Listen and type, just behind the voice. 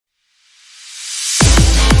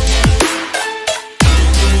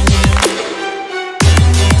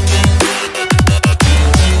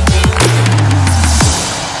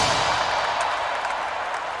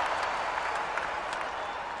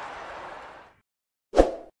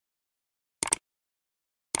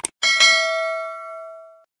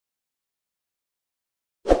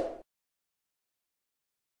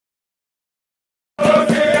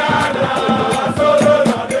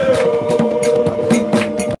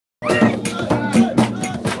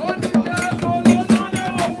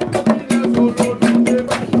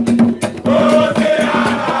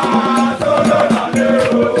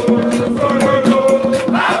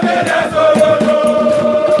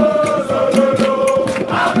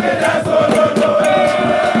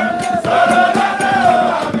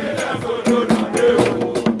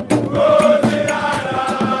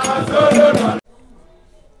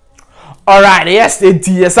Alright, yes,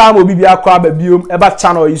 yes, I'm will be a crab about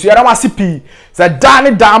channel. You see, I don't want to see. So,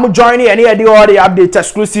 Danny Dam joining any of the update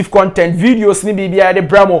exclusive content videos. Ni be the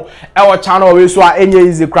Bremo, our channel is so any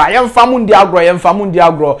easy cry. Yam famundi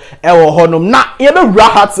agro, our honum. Na, you be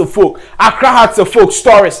hearts of folk, Accra hearts of folk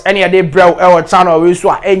stories. Any of the Bro, our channel is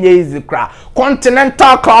so any easy cry.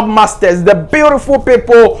 Continental Club Masters, the beautiful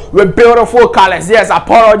people with beautiful colors. Yes,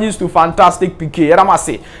 apologies to Fantastic PK. I must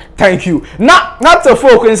say, thank you. Not a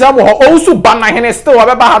folk in some also Banahene still have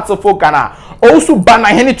ever had to folk and also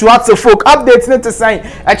Banahene to have to folk updates need to sign.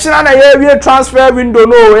 Actually, a transfer window.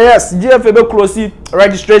 No, yes, GFB close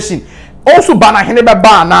registration. Also Banahene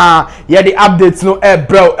bana yeah the updates no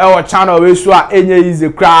bro our channel we so any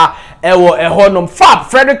easy cry honum fab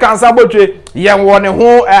Frederick Ansah Botchwey yeah one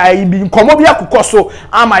ho be komo bia kokoso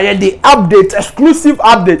ama yeah the update exclusive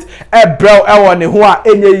update bro one ho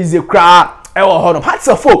any easy cry honum hats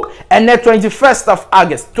of folk and the 21st of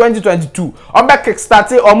August 2022 on back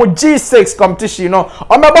kickstarting on G6 competition, you know,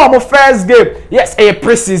 on my first game. Yes, a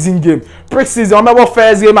preseason game. Preseason on my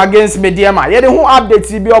first game against Mediama. Yeah, the whole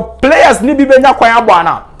update be your players ni be benya kwanya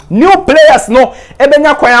bwana. New players no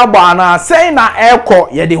ebenya kwanya bwana. Saying na airco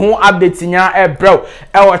yeah the whole update nya bro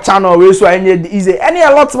our channel we so any easy any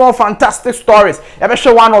a lot more fantastic stories. Ebe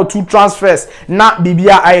show 1 or 2 transfers na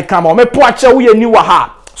bibia I come on me poache we ni wa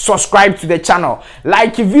ha. Subscribe to the channel,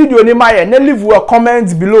 like the video ni my and leave your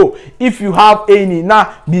comments below if you have any na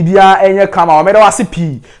bibia enye kama o me do wase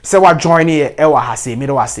p say what join here e wa ha say me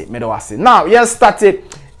do wase now yes started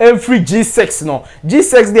every G6 no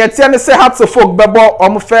G6 the tiene say had to folk bebo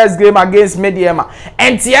on first game against Mediama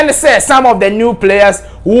and tiene say some of the new players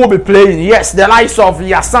who will be playing, yes, the likes of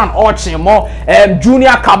Yasan Ochimo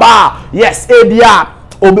Junior Kaba, yes, ABR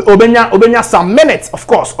Obenya some minutes, of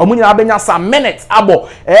course. Omunya obenya some minutes. Abo,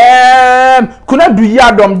 kuna do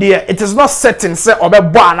yadom there. It is not certain say obe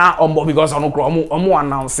bwana ombo because omu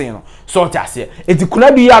announcing. So just here. It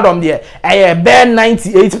kuna do yadom there. Bare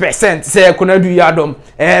 98% say kuna do yadom.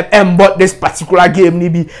 But this particular game ni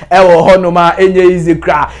bi honoma enye easy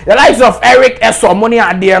cry. The likes of Eric Eso money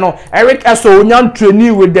there no. Eric Eso onyan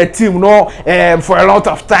trainee with the team no for a lot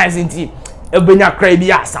of times in team. Obenya cry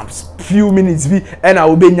bi some few minutes be and I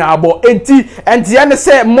will be about 80 and the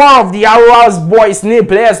say more of the hours boys need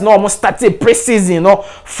players no almost started preseason no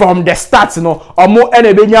from the start no omo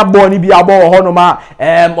enebenya ball ni be about honoma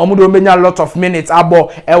omo do benya lot of minutes about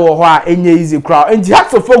ewo ho a enye easy crowd and the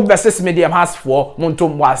Hearts of Folk versus Medium has 4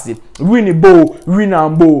 montom wasi win bowl win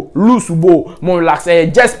and bowl lose bowl more relax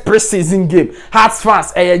just preseason game Hearts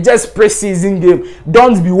fans just preseason game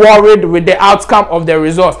don't be worried with the outcome of the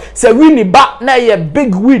results say win back na a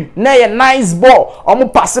big win na a nice ball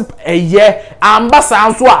omo pass ambasa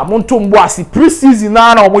anso a montom boasi preseason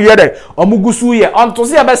na omo yede omo gusu ye onto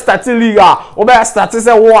se be start league a obe start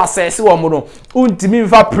se wo assess omo no untimi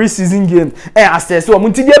mfa preseason game assess omo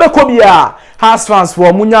ntidi ebe ko bia Hearts fans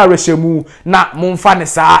for munya reshemu na mumfa ne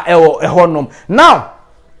saa honom now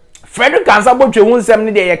Frederick Ansah Botchwey wunsem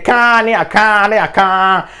ne de ye kan ne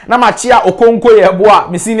aka na machia okonko ye boa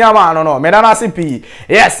mesinia ma no me dana sipi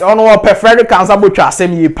yes ono pe Frederick Ansah Botchwey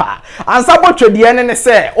asem yi pa Ansah Botchwey de ne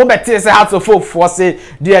se obete se Hearts of Folk force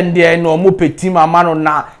de no mo petim amano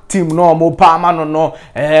na team no mo pa amano no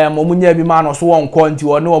mo munya bi ma no so won konti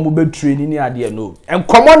wo ne wo be training ni ade no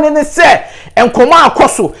enkomo ne se enkomo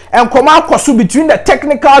akoso between the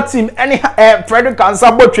technical team and Frederick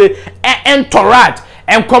Ansah Botchwey and Torad.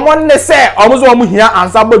 And common say almost here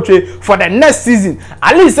Ansah Botchwey for the next season.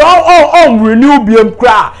 At least renew BM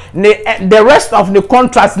cra the rest of the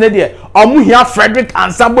contracts here. Here Frederick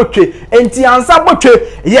Ansah Botchwey. And Ansah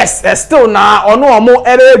Botchwey, yes, still now ono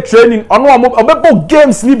training, ono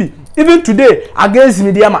games nibi. Even today against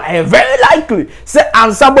Mediama, very likely say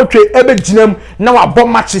Ansah Botchwey ebe jinem now a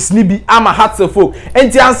bomb matches nibi ama Hearts of Folk.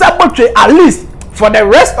 And Ansah Botchwey at least for the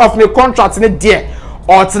rest of the contracts there.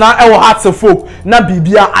 Or tina Hearts of Folk na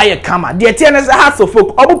bibia aye kama de tie ne Hearts of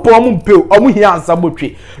Folk omo po omo mpeo omo hia Ansah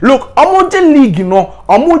Botchwey look omo de league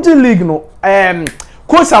no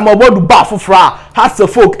coach Boadu ba fofra Hearts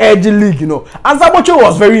of Folk edge league no Ansah Botchwey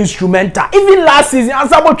was very instrumental even last season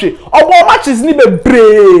Ansah Botchwey obo matches ni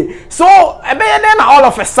be so ebe then all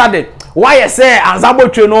of a sudden why you say Ansah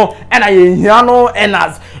Botchwey no and I hia no and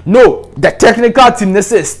as no the technical team they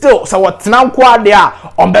say still so what now kwa there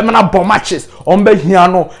on be na bomb matches on be here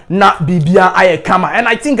no na bibia aye kama and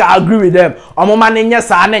I think I agree with them omo ma ne nya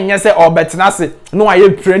sa na nya say obetina se no I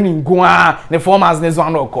training go the formers next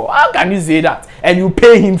one call. How can you say that? And you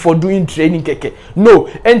pay him for doing training keke? No.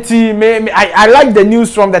 And I like the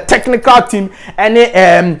news from the technical team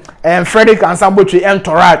and Frederick Ansah Botchwey and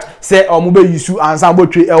Toraj say omube yisu Ansah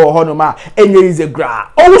Botchwey ewo honoma enye is a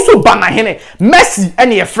gra. Also Banahene Messi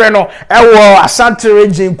and your friend no ewo Ashanti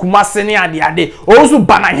region Kumasi ne ade. Also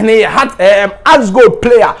Banahene had as-gold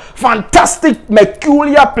player, fantastic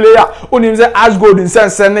peculiar player. Oni say as-gold in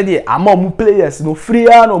sense ne dey among players no free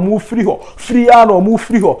no move free ho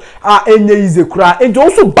enye is a cry and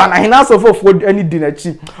also Banahene so for any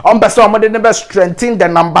dinachi person omode never strengthen the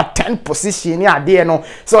number 10 position near there no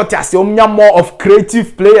so there's more of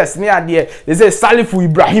creative players near there. They say Salifu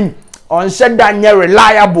Ibrahim on Shedanya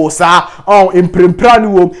reliable sir on impremprani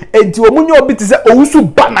wo enti omunyo obi te say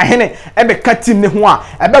owusu Banahene ebe katim ne ho a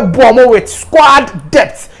ebe bo with squad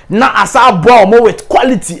depth na asa bo with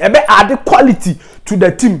quality ebe add quality to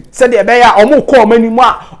the team. Said the bear omo call many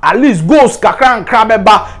more at least goals kakran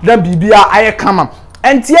krabeba then bibia aye kama.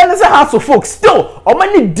 And tiene se house of folks still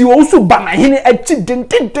omani di also Banahene echi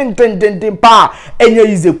den pa enye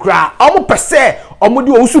is a cry omo per se omo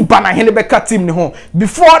di also Banahene beka team ne ho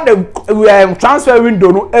before the transfer window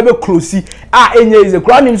no ebe close enye is a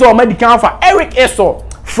cry nim so omadi kan for Eric Eso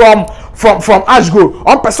from Ashgrove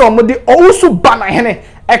on person omo di also Banahene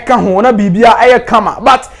eka ho na bibia aye kama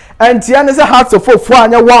but and tiene se house of folks for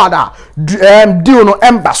anya wada deal no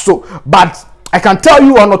embasso but I can tell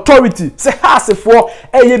you on authority say has for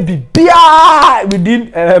bibia within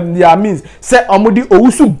their means say omudi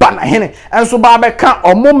owusu Banahene and so ba be kan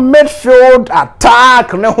omo midfield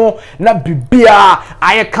attack ne ho na bibia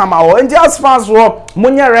aye come out and just fans for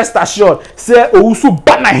munya rest assured say owusu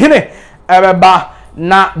Banahene ebeba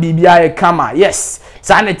na bibia aye come yes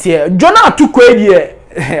sanity Jonah tukwe die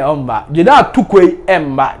Omba Jonah tukwe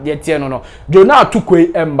emba de tie no Jonah tukwe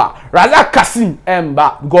emba Raza Kasim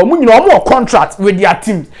emba because mu nyina omo contract with their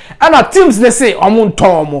teams and our teams they say omo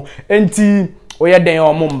ntomo enti oye den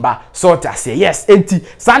omo mba so to say yes enti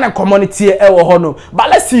sana community e wo hono but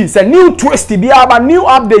let's see say new twist bi aba new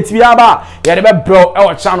update bi aba ya de be bro e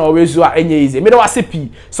wo channel always so enye easy me do wasipi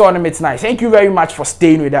so on it nice. Thank you very much for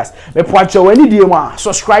staying with us. Me poacho when you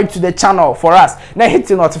subscribe to the channel for us now hit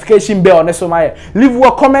the notification bell on so my leave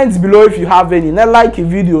your comments below if you have any na like a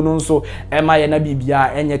video no so e ma ye na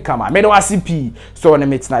bibia enye kama me do wasipi so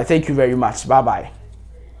on it nice. Thank you very much. Bye bye.